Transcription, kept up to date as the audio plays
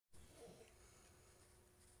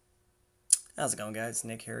How's it going, guys?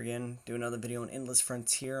 Nick here again. Do another video on Endless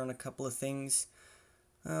Frontier on a couple of things.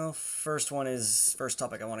 Well, first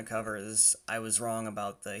topic I want to cover is I was wrong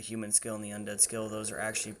about the human skill and the undead skill. Those are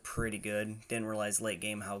actually pretty good. Didn't realize late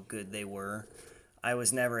game how good they were. I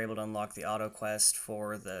was never able to unlock the auto quest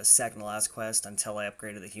for the second to last quest until I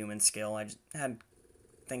upgraded the human skill. I just had,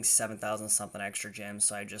 I think, 7,000 something extra gems,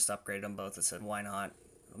 so I just upgraded them both. I said, why not?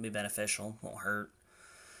 It'll be beneficial, won't hurt.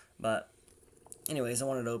 But anyways, I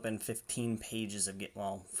wanted to open 15 pages of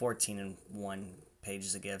well, 14 and 1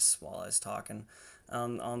 pages of gifts while I was talking.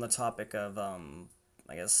 On the topic of,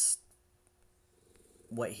 I guess,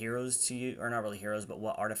 what heroes to use, or not really heroes, but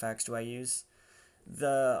what artifacts do I use?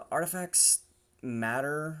 The artifacts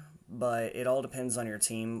matter, but it all depends on your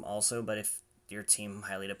team also. But if your team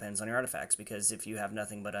highly depends on your artifacts, because if you have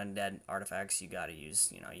nothing but undead artifacts, you gotta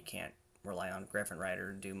use, you can't rely on Griffin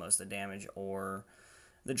Rider to do most of the damage, or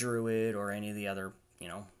the Druid, or any of the other,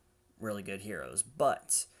 really good heroes.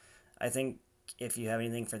 But I think if you have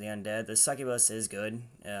anything for the undead, the Succubus is good,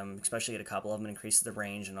 especially get a couple of them, increases the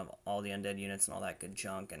range and all the undead units and all that good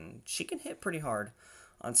junk, and she can hit pretty hard.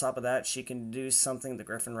 On top of that, she can do something the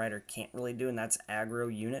Griffin Rider can't really do, and that's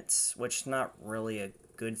aggro units, which is not really a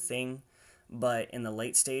good thing. But in the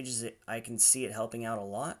late stages, I can see it helping out a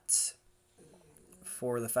lot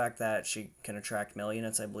for the fact that she can attract melee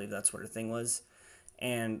units. I believe that's what her thing was.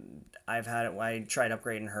 And I tried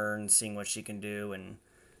upgrading her and seeing what she can do, and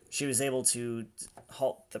she was able to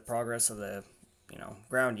halt the progress of the,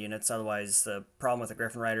 ground units. Otherwise, the problem with the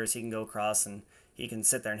Griffin Rider is he can go across and he can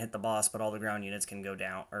sit there and hit the boss, but all the ground units can go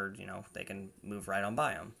down, or, they can move right on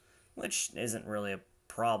by him, which isn't really a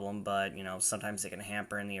problem, but, sometimes it can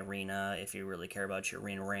hamper in the arena if you really care about your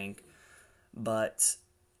arena rank. But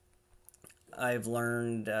I've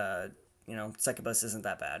learned, Succubus isn't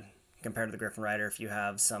that bad compared to the Griffin Rider. If you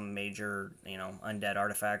have some major, undead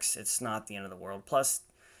artifacts, it's not the end of the world. Plus,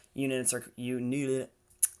 units are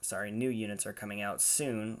new units are coming out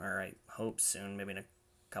soon, or I hope soon, maybe in a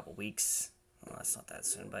couple weeks. Well, that's not that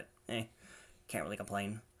soon, but can't really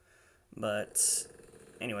complain. But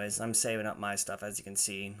anyways, I'm saving up my stuff, as you can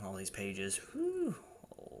see, all these pages. Whew,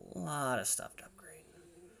 a lot of stuff to upgrade.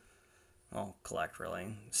 Well, collect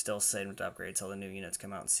really. Still saving to upgrade till the new units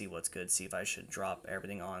come out and see what's good. See if I should drop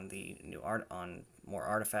everything on the new on more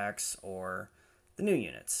artifacts or the new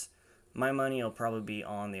units. My money will probably be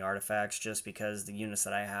on the artifacts, just because the units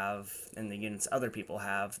that I have and the units other people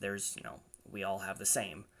have, we all have the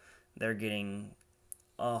same. They're getting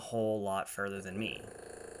a whole lot further than me,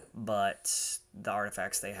 but the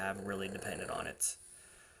artifacts they have really depended on it.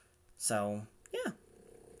 So yeah.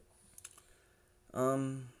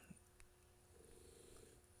 Um,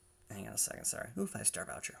 Hang on a second, sorry. Ooh, 5-star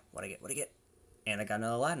voucher. What I get? What I get? And I got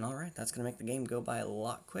another Aladdin. Alright, that's going to make the game go by a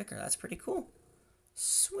lot quicker. That's pretty cool.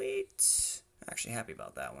 Sweet. Actually happy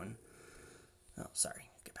about that one. Oh, sorry.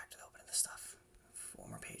 Get back to the opening of the stuff. 4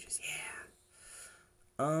 more pages. Yeah.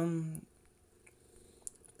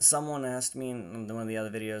 Someone asked me in one of the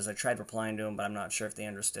other videos, I tried replying to them, but I'm not sure if they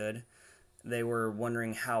understood. They were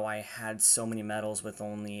wondering how I had so many medals with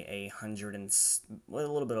only a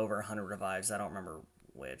little bit over 100 revives. I don't remember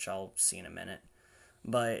which. I'll see in a minute.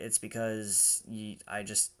 But it's because I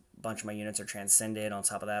just a bunch of my units are transcended. On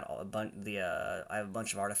top of that, I have a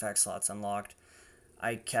bunch of artifact slots unlocked.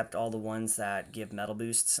 I kept all the ones that give metal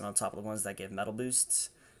boosts, and on top of the ones that give metal boosts,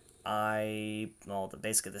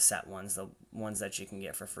 basically the set ones, the ones that you can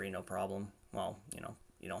get for free, no problem. Well, you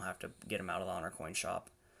don't have to get them out of the Honor Coin shop.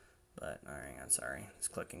 But, alright, I'm sorry. This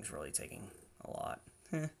clicking's really taking a lot.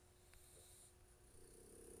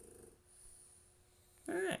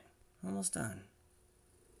 Alright, almost done.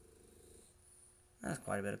 That's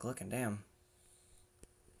quite a bit of clicking, damn.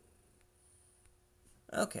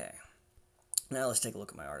 Okay. Now let's take a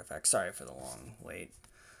look at my artifacts. Sorry for the long wait.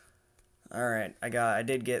 Alright, I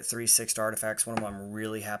did get 3 6-star artifacts. One of them I'm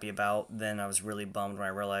really happy about. Then I was really bummed when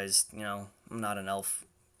I realized, I'm not an elf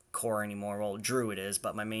core anymore. Well, Druid is,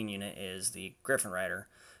 but my main unit is the Griffin Rider.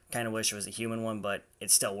 Kind of wish it was a human one, but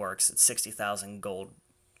it still works. It's 60,000 gold,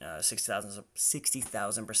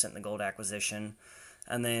 60,000% in the gold acquisition.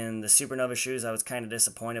 And then the Supernova shoes, I was kind of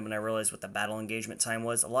disappointed when I realized what the battle engagement time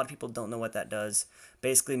was. A lot of people don't know what that does.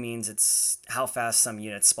 Basically means it's how fast some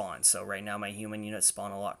units spawn. So right now my human units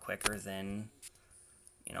spawn a lot quicker than,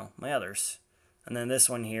 my others. And then this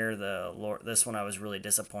one here, this one I was really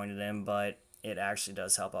disappointed in, but it actually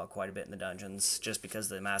does help out quite a bit in the dungeons, just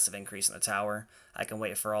because of the massive increase in the tower. I can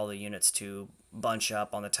wait for all the units to bunch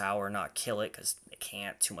up on the tower, not kill it, because it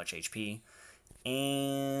can't, too much HP,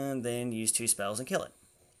 and then use 2 spells and kill it.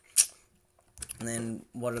 And then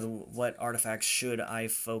what artifacts should I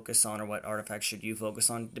focus on, or what artifacts should you focus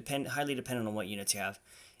on? Highly dependent on what units you have.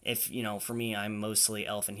 If, you know, for me, I'm mostly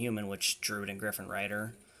elf and human, which druid and griffin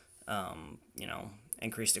rider, you know,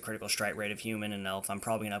 increase the critical strike rate of human and elf. I'm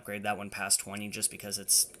probably gonna upgrade that one past 20 just because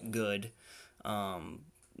it's good.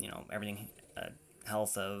 You know, everything,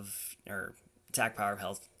 health of, or attack power of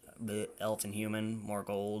health, elf and human, more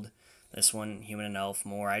gold. This one, human and elf,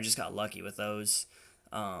 more. I just got lucky with those.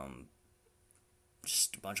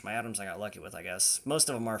 Just a bunch of my items I got lucky with, I guess. Most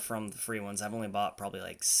of them are from the free ones. I've only bought probably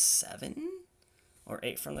like 7 or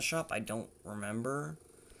 8 from the shop. I don't remember.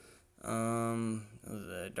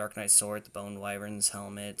 The Dark Knight Sword, the Bone Wyvern's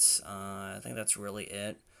helmet. I think that's really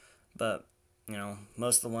it. But, you know,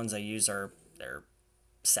 most of the ones I use are their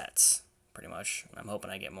sets, pretty much. I'm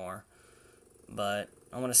hoping I get more. But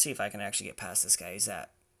I want to see if I can actually get past this guy. He's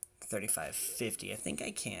at 3550. I think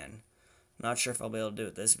I can. Not sure if I'll be able to do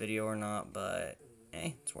it this video or not, but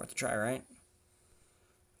hey, it's worth a try, right?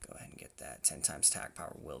 Go ahead and get that. 10 times attack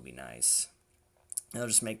power will be nice. It'll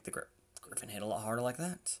just make the Griffin hit a lot harder like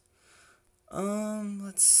that.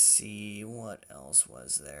 Let's see, what else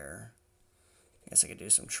was there? I guess I could do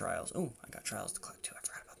some trials. Oh, I got trials to collect too. I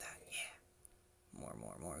forgot about that. Yeah.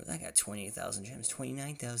 More. I got 28,000 gems,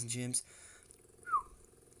 29,000 gems.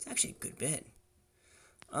 It's actually a good bit.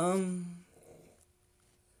 I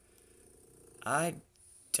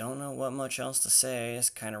don't know what much else to say. I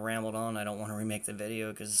just kind of rambled on. I don't want to remake the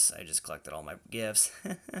video because I just collected all my gifts.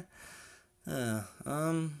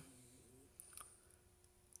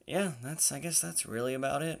 Yeah, I guess that's really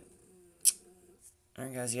about it.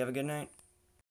 Alright guys, you have a good night.